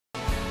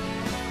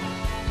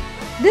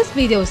This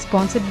video is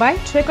sponsored by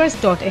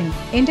Trekkers.in,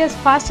 India's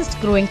fastest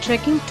growing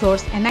trekking,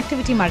 tours and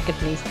activity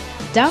marketplace.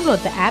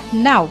 Download the app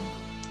now.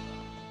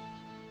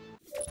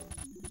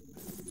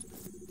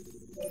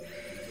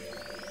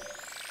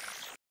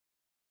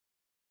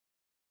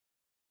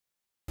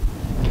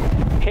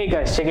 Hey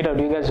guys, check it out.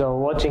 You guys are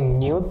watching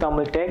New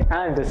Tamil Tech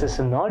and this is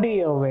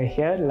Noddy over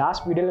here.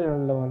 Last video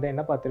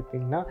என்ன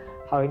பார்த்திருப்பீங்கன்னா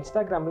how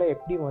Instagramல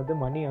எப்படி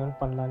money earn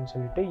பண்ணலாம்னு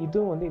சொல்லிட்டு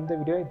இதுவும் இந்த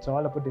video it's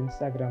all about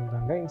Instagram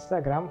தாங்க.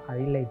 Instagram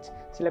highlights.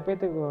 சில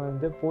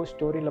பேருக்கு post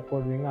ஸ்டோரியில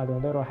போடுவீங்க,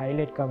 அது ஒரு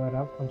ஹைலைட்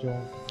கவரா கொஞ்சம்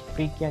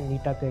ஃப்ரீக்கியா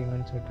நீட்டா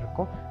தெரியணும்னு சொல்லிட்டு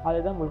இருக்கும்.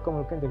 அதுதான்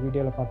முழுக்க இந்த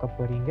வீடியோல பார்க்க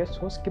போறீங்க.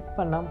 ஸோ ஸ்கிப்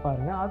பண்ணாம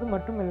பாருங்க. அது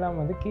மட்டும்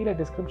இல்லாம கீழே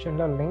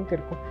டிஸ்கிரிப்ஷன்ல ஒரு லிங்க்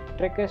இருக்கும்,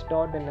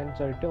 trekkers.in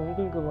சொல்லிட்டு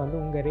உங்களுக்கு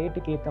உங்க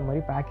ரேட்டுக்கு ஏற்ற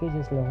மாதிரி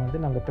பேக்கேஜஸ்ல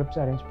நாங்கள் ட்ரிப்ஸ்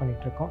அரேஞ்ச்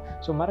பண்ணிட்டு இருக்கோம்.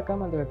 ஸோ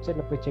மறக்காம அந்த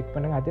வெப்சைட்ல போய் செக்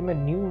பண்ணுங்க. அதே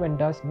மாதிரி நியூ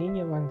வெண்டார்ஸ் நீங்க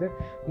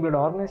உங்களோட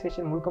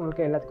ஆர்கனைசேஷன்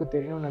முழுக்க எல்லாத்துக்கும்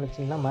தெரியணும்னு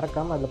நினைச்சீங்கன்னா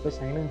மறக்காம அதில் போய்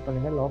சைன் இன்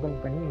பண்ணுங்க. லாகின்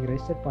பண்ணி நீங்கள்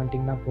ரெஜிஸ்டர்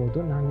பண்ணிட்டீங்கன்னா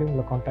போதும், நாங்களே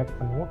உங்களை காண்டாக்ட்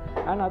பண்ணுவோம்.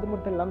 அண்ட் அது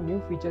மட்டும் இல்லாமல் நியூ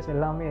ஃபீச்சர்ஸ்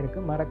எல்லாமே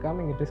இருக்குது.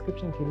 மறக்காம இங்கே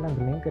டிஸ்கிரிப்ஷன் கீழே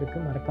அந்த லிங்க்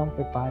இருக்குது, மறக்காம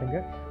போய் பாருங்க.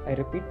 I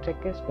repeat,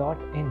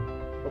 trekkers.in.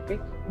 ஓகே,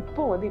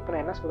 இப்போ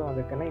நான் என்ன சொல்ல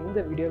வந்திருக்கேன்னா, இந்த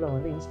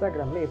வீடியோவில்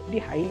இன்ஸ்டாகிராமில் எப்படி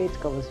ஹைலைட்ஸ்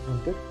கவர்ஸ்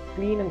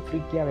க்ளீன் அண்ட்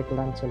ஃப்ரீக்கியாக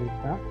வைக்கலாம்னு சொல்லிட்டு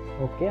தான்.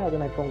 ஓகே, அதை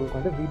நான் இப்போ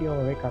உங்களுக்கு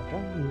வீடியோவே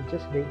காட்டுறேன்.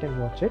 Just wait and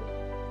watch it.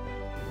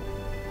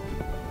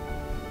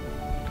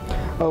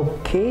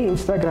 Okay,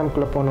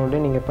 இன்ஸ்டாகிராம்குள்ளே போனோடனே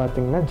நீங்கள்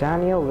பார்த்தீங்கன்னா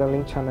ஜானியா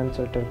வெல்லிங் சேனல்னு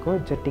சொல்லிட்டு இருக்கும்.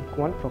 It's tick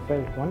 1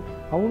 profile 1.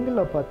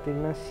 அவங்கள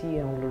பார்த்தீங்கன்னா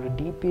அவங்களோட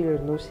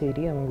டிபியிலிருந்தும்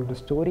சரி, அவங்களோட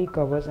ஸ்டோரி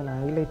கவர்ஸ் அண்ட்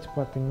ஹைலைட்ஸ்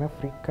பார்த்தீங்கன்னா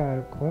ஃப்ரீக்காக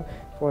இருக்கும்.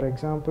 For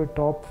example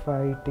top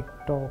 5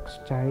 TikTok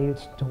style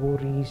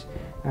stories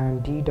and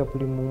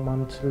DW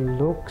moments,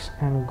 looks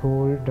and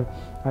gold,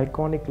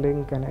 iconic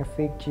link and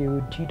FAQ,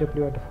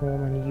 GW at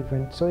home and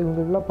event. So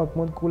இவங்களெலாம்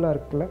பார்க்கும்போது கூலாக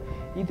இருக்குல்ல.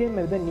 இதே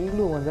மாதிரி தான்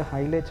நீங்களும்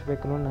ஹைலைட்ஸ்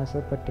வைக்கணும்னு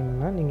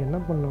ஆசைப்பட்டீங்கன்னா நீங்கள் என்ன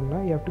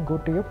பண்ணணும்னா, you have to go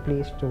to your play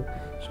store.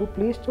 So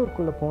play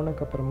ஸ்டோருக்குள்ளே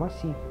போனதுக்கப்புறமா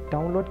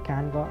டவுன்லோட்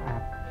கேன்வா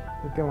ஆப்.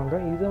 ஓகேவாங்க,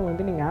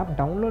 இதை நீங்கள் ஆப்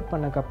டவுன்லோட்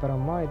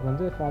பண்ணக்கப்புறமா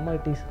இது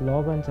ஃபார்மாலிட்டிஸ்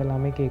லாகின்ஸ்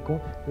எல்லாமே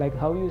கேட்கும். Like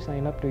how you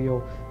sign up to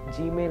your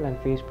Gmail and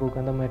Facebook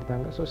அந்த மாதிரி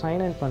தாங்க. ஸோ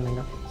சைன் இன்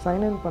பண்ணுங்கள்.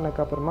 சைன் இன்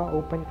பண்ணக்கப்புறமா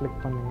ஓப்பன்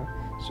கிளிக் பண்ணுங்கள்.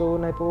 ஸோ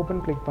நான் இப்போ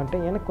ஓப்பன் கிளிக்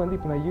பண்ணிட்டேன். எனக்கு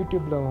இப்போ நான்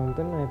யூடியூப்பில்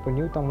நான் இப்போ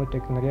நியூ தமிழ்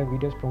டெக் நிறையா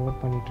வீடியோஸ் ப்ரொமோட்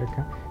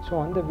பண்ணிகிட்ருக்கேன். ஸோ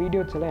அந்த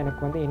வீடியோஸ் எல்லாம்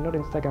எனக்கு என்னோட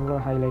இன்ஸ்டாகிராமில்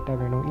ஒரு ஹைலைட்டாக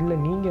வேணும், இல்லை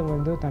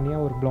நீங்கள்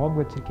தனியாக ஒரு ப்ளாக்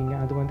வச்சுருக்கீங்க,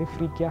 அது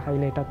ஃப்ரீக்கியாக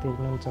ஹைலைட்டாக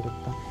தெரியணும்னு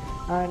சொல்லிட்டு தான்.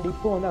 அண்ட்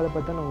இப்போது அதை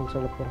பற்றி நான் உங்களுக்கு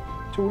சொல்ல போகிறேன்.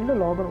 ஸோ உள்ள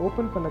login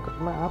open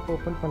பண்ணக்கப்புறமா app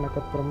open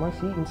பண்ணக்கப்புறமா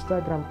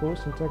Instagram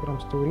post, Instagram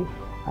story,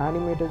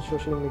 animated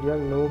social media,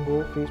 logo,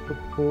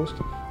 Facebook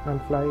post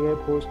and flyer,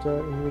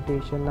 poster,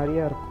 invitation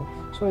நிறையா இருக்கும்.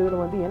 ஸோ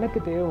இதில் எனக்கு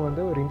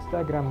தேவை ஒரு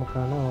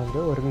இன்ஸ்டாகிராமுக்கான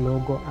ஒரு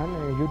லோகோ அண்ட்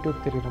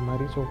யூடியூப் தெரிகிற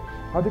மாதிரி. ஸோ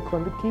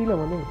அதுக்கு கீழே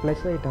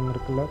ப்ளஸ் ஐட்டம்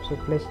இருக்குல்ல,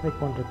 ஸோ ப்ளஸ்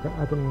ஐக்கான் இருக்குது,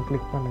 அதை நீங்கள்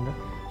கிளிக் பண்ணுங்கள்.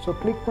 ஸோ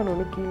கிளிக்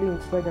பண்ணோன்னே கீழே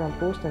Instagram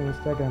post and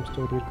Instagram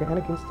story இருக்குது.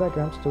 எனக்கு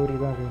இன்ஸ்டாகிராம் ஸ்டோரி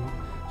தான் வேணும்.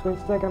 ஸோ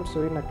இன்ஸ்டாகிராம்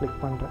ஸ்டோரி நான்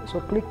கிளிக் பண்ணுறேன். ஸோ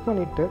கிளிக்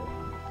பண்ணிவிட்டு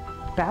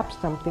டேப்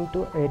சம்திங்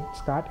டு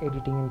ஸ்டார்ட்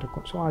எடிட்டிங்னு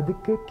இருக்கும். ஸோ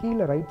அதுக்கு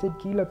கீழே ரைட் சைட்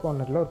கீழே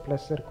கார்னரில் ஒரு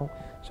ப்ளஸ் இருக்கும்.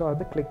 ஸோ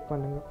அது கிளிக்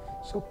பண்ணுங்கள்.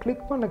 ஸோ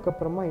கிளிக்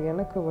பண்ணக்கப்புறமா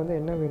எனக்கு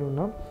என்ன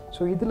வேணும்னா,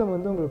 ஸோ இதில்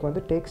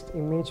உங்களுக்கு text,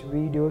 image,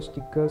 video,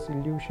 stickers,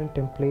 illusion,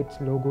 templates,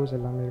 logos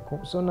எல்லாமே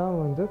இருக்கும். ஸோ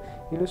நான்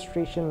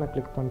இல்லுஸ்ட்ரேஷன் நான்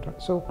கிளிக் பண்ணுறேன்.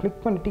 ஸோ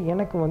கிளிக் பண்ணிவிட்டு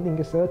எனக்கு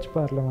இங்கே சர்ச்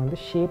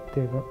பாரில் ஷேப்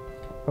தேவை.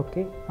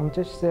 Okay, I'm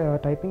just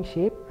typing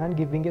shape and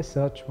giving a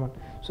search one.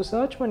 So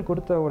search one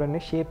கொடுத்த உடனே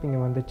ஷேப் இங்கே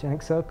வந்துச்சு.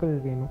 எனக்கு சர்க்கிள்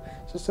வேணும்.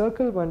 ஸோ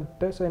சர்க்கிள்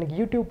ஸோ எனக்கு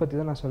யூடியூப் பற்றி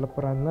தான் நான் சொல்ல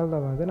போகிறேன்.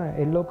 அதனால நான்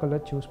எல்லோ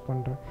கலர் சூஸ்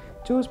பண்ணுறேன்.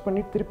 சூஸ்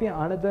பண்ணி திருப்பி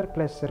அனதர்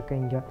ப்ளஸ் இருக்குது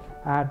இங்கே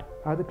ஆட்,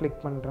 அது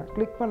கிளிக் பண்ணுறேன்.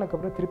 கிளிக்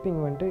பண்ணக்கப்புறம் திருப்பி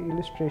இங்கே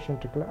இல்லுஸ்ட்ரேஷன்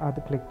இருக்குல்ல,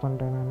 அது கிளிக்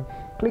பண்ணுறேன். நான்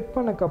கிளிக்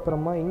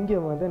பண்ணக்கப்புறமா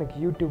இங்கே எனக்கு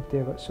யூடியூப்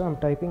தேவை. So I'm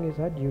typing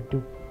is at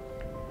YouTube.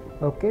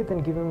 Okay,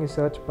 then giving E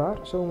search bar.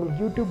 So உங்களுக்கு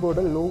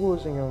யூடியூபோட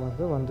லோகோஸ் இங்கே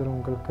வந்துடும்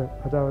உங்களுக்கு,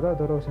 அதாவது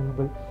அதோட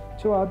சிம்பிள்.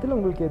 ஸோ அதில்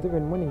உங்களுக்கு எது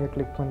வேணுமோ நீங்கள்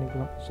கிளிக்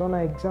பண்ணிக்கலாம். ஸோ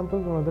நான்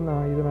எக்ஸாம்பிளுக்கு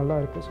நான் இது நல்லா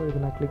இருக்குது, ஸோ இது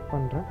நான் கிளிக்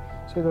பண்ணுறேன்.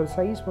 ஸோ இதோட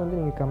சைஸ்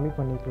நீங்கள் கம்மி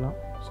பண்ணிக்கலாம்.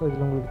 ஸோ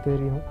இதில் உங்களுக்கு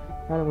தெரியும்.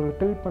 நான் உங்களுக்கு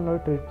டில்ட்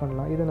பண்ணாலும் டில்ட்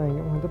பண்ணலாம். இதை நான்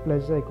இங்கே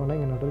ப்ளஸ் ஐக்கானாக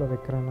இங்கே நடுவில்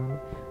வைக்கிறேன் நான்.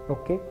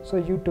 ஓகே, ஸோ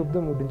யூடியூப்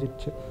தான்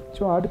முடிஞ்சிடுச்சு.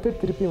 ஸோ அடுத்து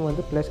திருப்பி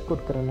ப்ளஸ்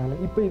கொடுக்குறேன் நான்.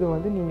 இப்போ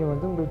இது நீங்கள்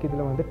உங்களுக்கு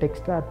இதில்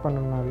டெக்ஸ்ட் ஆட்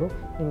பண்ணணும்னாலும்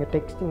நீங்கள்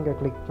டெக்ஸ்ட் இங்கே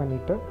கிளிக்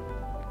பண்ணிவிட்டு,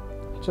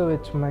 so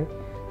it's my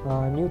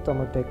new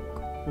Tamil Tech,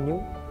 new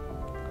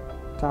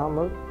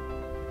Tamil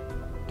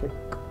Tech,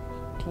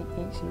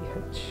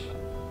 TECH,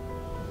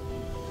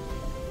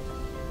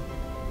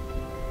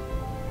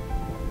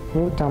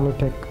 new Tamil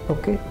Tech.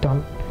 Okay,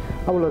 ton.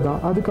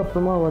 அவ்வளோதான்.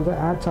 அதுக்கப்புறமா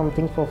ஆட்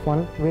சம்திங் ஃபார்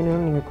ஃபன்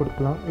வேணும்னு நீங்கள்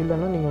கொடுக்கலாம்,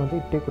 இல்லைன்னா நீங்கள்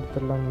இப்படியே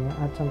கொடுத்துடலாம். நீங்கள்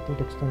ஆட் சம்திங்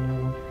டெக்ஸ்ட்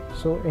பண்ணலாம்.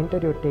 So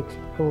enter your text.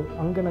 So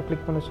அங்கே நான்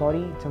கிளிக் பண்ண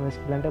sorry,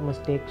 it's blender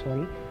mistake,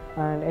 sorry.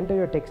 And enter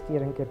your text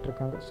இறங்கி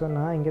கேட்டிருக்காங்க. ஸோ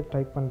நான் இங்கே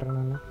டைப் பண்ணுறேன்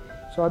நான்.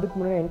 ஸோ அதுக்கு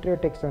முன்னாடி என்டர்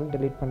யுவர் டெக்ஸ்ட்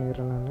டெலீட்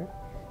பண்ணிடுறேன் நான்.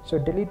 ஸோ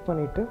டெலீட்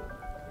பண்ணிவிட்டு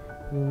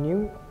நியூ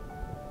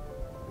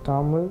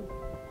தமிழ்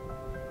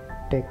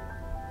டெக்.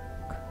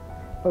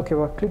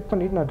 ஓகேவா, கிளிக்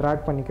பண்ணிவிட்டு நான்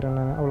ட்ராக் பண்ணிக்கிறேன்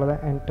நான்.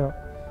 அவ்வளோதான், என்டர்.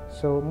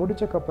 ஸோ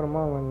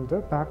முடிச்சக்கப்புறமா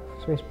பேக்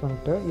ஸ்பேஸ்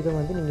பண்ணிட்டு இதை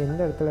நீங்கள்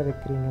எந்த இடத்துல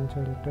வைக்கிறீங்கன்னு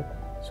சொல்லிட்டு,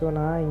 ஸோ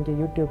நான் இங்கே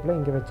யூடியூப்பில்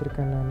இங்கே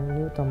வச்சுருக்கேன் நான்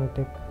new Tamil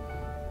tech.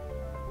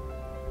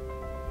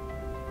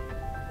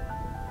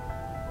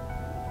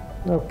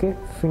 Okay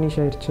finish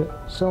ஆயிடுச்சு.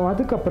 ஸோ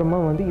அதுக்கப்புறமா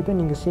வந்து இதை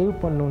நீங்கள் சேவ்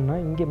பண்ணணுன்னா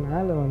இங்கே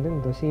மேலே வந்து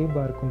இந்த சேவ்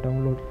பார் இருக்கும்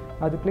டவுன்லோட்,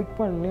 அது கிளிக்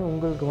பண்ணி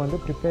உங்களுக்கு வந்து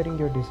ப்ரிப்பேரிங்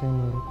யோர் டிசைன்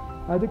வரும்.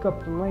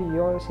 அதுக்கப்புறமா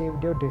your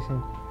saved your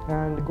design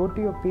and go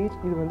to your page.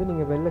 இது வந்து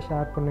நீங்கள் வெளில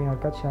ஷேர் பண்ணணும்,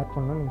 யாருக்காச்சும் ஷேர்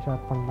பண்ணால் நீங்கள்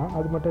ஷேர் பண்ணலாம்.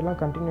 அது மட்டும்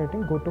இல்லாமல்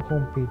கண்டினியூட்டிங் go to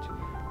home page.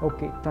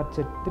 Okay that's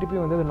it. திருப்பி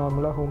வந்து அது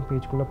நார்மலாக ஹோம்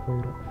பேஜ்குள்ளே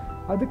போயிடும்.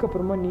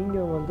 அதுக்கப்புறமா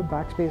நீங்கள் வந்து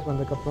பேக் ஸ்பேஸ்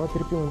வந்ததுக்கப்புறம்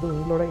திருப்பி வந்து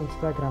உங்களோட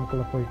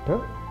இன்ஸ்டாகிராம்குள்ளே போயிட்டு,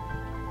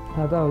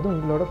 அதாவது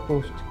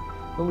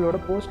உங்களோட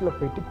போஸ்ட்டில்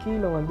போயிட்டு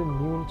கீழே வந்து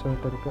நியூன்னு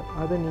சொல்லிட்டு இருக்குது,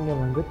 அதை நீங்கள்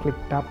வந்து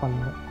டேப்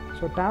பண்ணுங்கள்.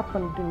 ஸோ டேப்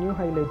பண்ணிவிட்டு நியூ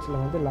ஹைலைட்ஸில்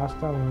வந்து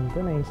லாஸ்ட்டாக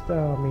வந்து நான்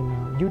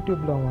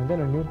யூடியூப்பில் வந்து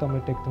நான் நியூ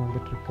தமிழ் டெக்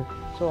வந்துட்டுருக்கு.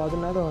 ஸோ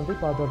அதனால வந்து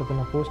இப்போ அதோட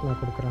நான் போஸ்ட் நான்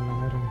கொடுக்குறேன்.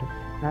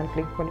 நான்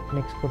கிளிக் பண்ணி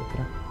நெக்ஸ்ட்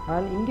கொடுக்குறேன்.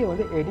 அண்ட் இங்கே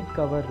வந்து எடிட்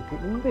கவர்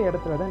இருக்குது. இந்த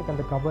இடத்துல தான் எனக்கு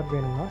அந்த கவர்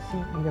வேணும்னா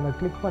இங்கே நான்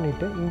கிளிக்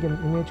பண்ணிவிட்டு இங்கே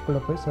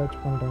இமேஜ்குள்ளே போய் சர்ச்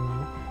பண்ணுறேன்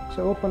நான்.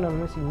 ஸோ ஓப்பன்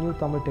பண்ணி நியூ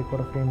தமிழ்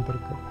டெக்கோட ஃப்ரேம்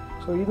இருக்குது.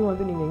 ஸோ இது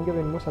வந்து நீங்கள் எங்கே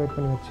வேணுமோ செலக்ட்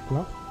பண்ணி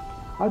வச்சுக்கலாம்.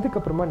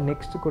 அதுக்கப்புறமா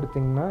நெக்ஸ்ட்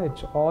கொடுத்திங்கன்னா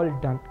it's all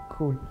done,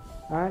 cool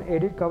and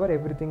edit cover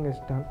every thing is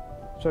done.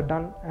 So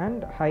done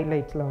and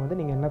ஹைலைட்ஸில் வந்து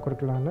நீங்கள் என்ன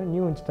கொடுக்கலான்னா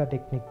நியூ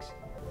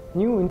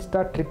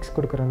இன்ஸ்டா ட்ரிக்ஸ்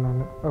கொடுக்குறேன்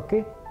நான். Okay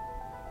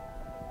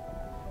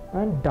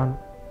and ton.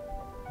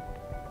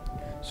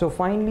 So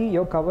finally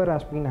your cover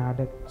has been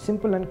added.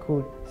 Simple and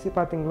cool.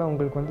 பார்த்தீங்களா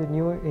உங்களுக்கு வந்து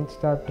new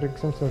Insta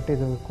ட்ரிக்ஸ்ன்னு சொல்லிட்டு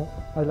இது இருக்கும்.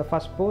 அதில்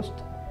first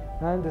post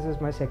and this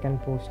is my second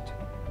post.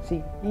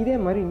 இதே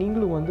மாதிரி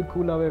நீங்களும் வந்து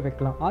கூலாகவே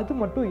வைக்கலாம். அது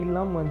மட்டும்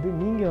இல்லாமல் வந்து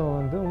நீங்கள்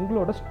வந்து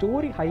உங்களோட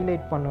ஸ்டோரி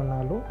ஹைலைட்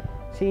பண்ணனாலும்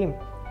சேம்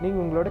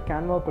நீங்கள் உங்களோட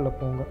கேன்வாக்குள்ளே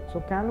போங்க. ஸோ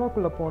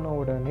கேன்வாக்குள்ளே போன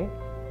உடனே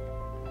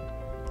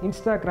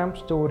இன்ஸ்டாகிராம்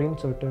ஸ்டோரின்னு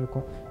சொல்லிட்டு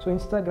இருக்கும். ஸோ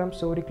இன்ஸ்டாகிராம்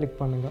ஸ்டோரி கிளிக்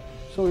பண்ணுங்கள்.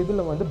 ஸோ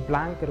இதில் வந்து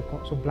பிளாங்க்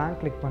இருக்கும். ஸோ பிளாங்க்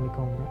கிளிக்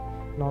பண்ணிக்கோங்க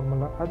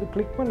நார்மலாக. அது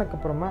கிளிக்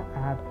பண்ணக்கப்புறமா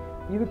ஆட்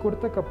இது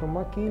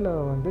கொடுத்தக்கப்புறமா கீழே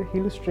வந்து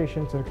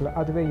ஹில்ஸ்ட்ரேஷன்ஸ் இருக்குல்ல,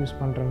 அதுவே யூஸ்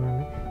பண்ணுறேன்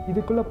நான்.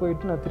 இதுக்குள்ளே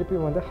போயிட்டு நான் திருப்பி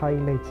வந்து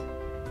ஹைலைட்ஸ்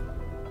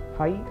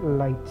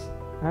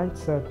அண்ட்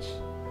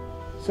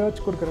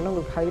சர்ச் கொடுக்குறேன்னா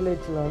உங்களுக்கு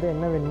ஹைலைட்ஸில் வந்து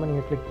என்ன வேணுமோ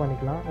நீங்கள் கிளிக்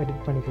பண்ணிக்கலாம்,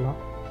 எடிட் பண்ணிக்கலாம்.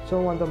 ஸோ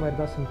அந்த மாதிரி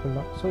தான்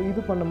சிம்பிளாக. ஸோ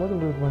இது பண்ணும்போது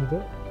உங்களுக்கு வந்து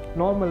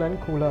நார்மல் அண்ட்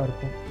கூலாக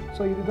இருக்கும்.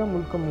 ஸோ இதுதான்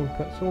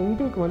முழுக்க. ஸோ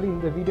உங்களுக்கு வந்து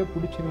இந்த வீடியோ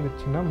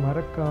பிடிச்சிருந்துச்சுன்னா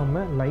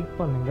மறக்காமல் லைக்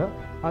பண்ணுங்கள்.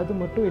 அது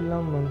மட்டும்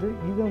இல்லாமல் வந்து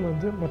இதை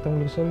வந்து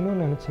மற்றவங்களுக்கு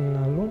சொல்லணும்னு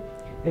நினச்சிங்கனாலும்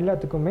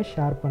எல்லாத்துக்குமே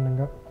ஷேர்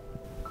பண்ணுங்கள்.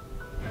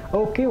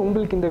 ஓகே,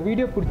 உங்களுக்கு இந்த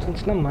வீடியோ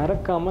பிடிச்சிருந்துச்சுன்னா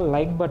மறக்காமல்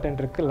லைக் பட்டன்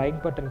இருக்குது, லைக்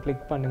பட்டன்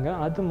கிளிக் பண்ணுங்கள்.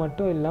 அது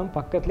மட்டும் இல்லாமல்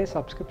பக்கத்துலேயே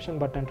சப்ஸ்கிரிப்ஷன்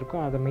பட்டன்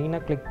இருக்கும், அதை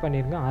மெயினாக கிளிக்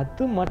பண்ணிடுங்க.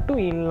 அது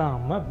மட்டும்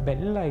இல்லாமல்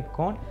பெல்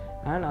ஐக்கான்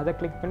அண்ட் அதை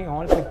கிளிக் பண்ணி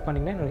ஆல் கிளிக்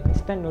பண்ணிங்கன்னா என்னோட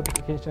இன்ஸ்டன்ட்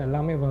நோட்டிஃபிகேஷன்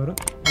எல்லாமே வரும்.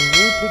 And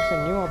new tricks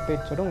and new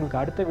அப்டேட்ஸோட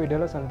உங்களுக்கு அடுத்த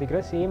வீடியோவில்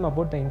சந்திக்கிறேன். Same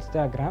about the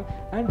Instagram.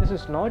 And this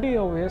is Noddy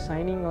over here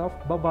signing off.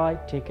 Bye bye.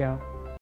 Take care.